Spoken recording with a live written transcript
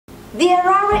The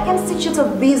Harare Institute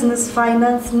of Business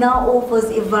Finance now offers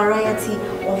a variety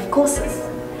of courses.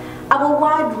 Our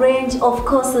wide range of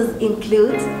courses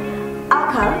include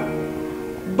ACA,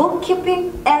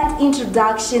 bookkeeping and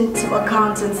introduction to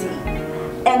accountancy,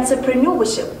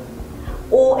 entrepreneurship,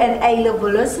 or an A-level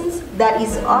lessons that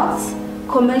is arts,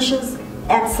 commercials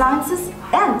and sciences,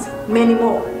 and many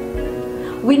more.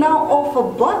 We now offer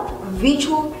both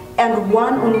virtual and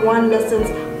one-on-one lessons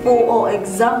for our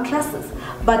exam classes,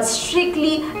 but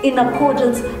strictly in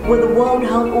accordance with the World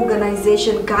Health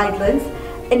Organization guidelines,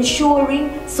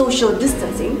 ensuring social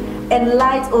distancing in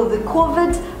light of the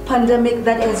COVID pandemic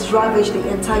that has ravaged the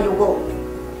entire world.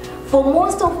 For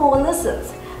most of our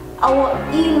lessons, our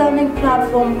e-learning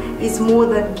platform is more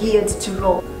than geared to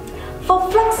roll. For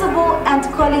flexible and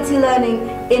quality learning,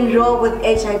 enroll with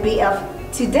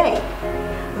HIBF today.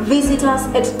 Visit us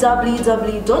at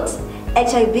www.hibf.co.za.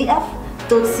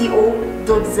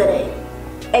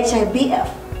 HIBF,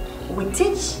 we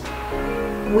teach,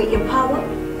 we empower,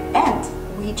 and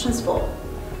we transform.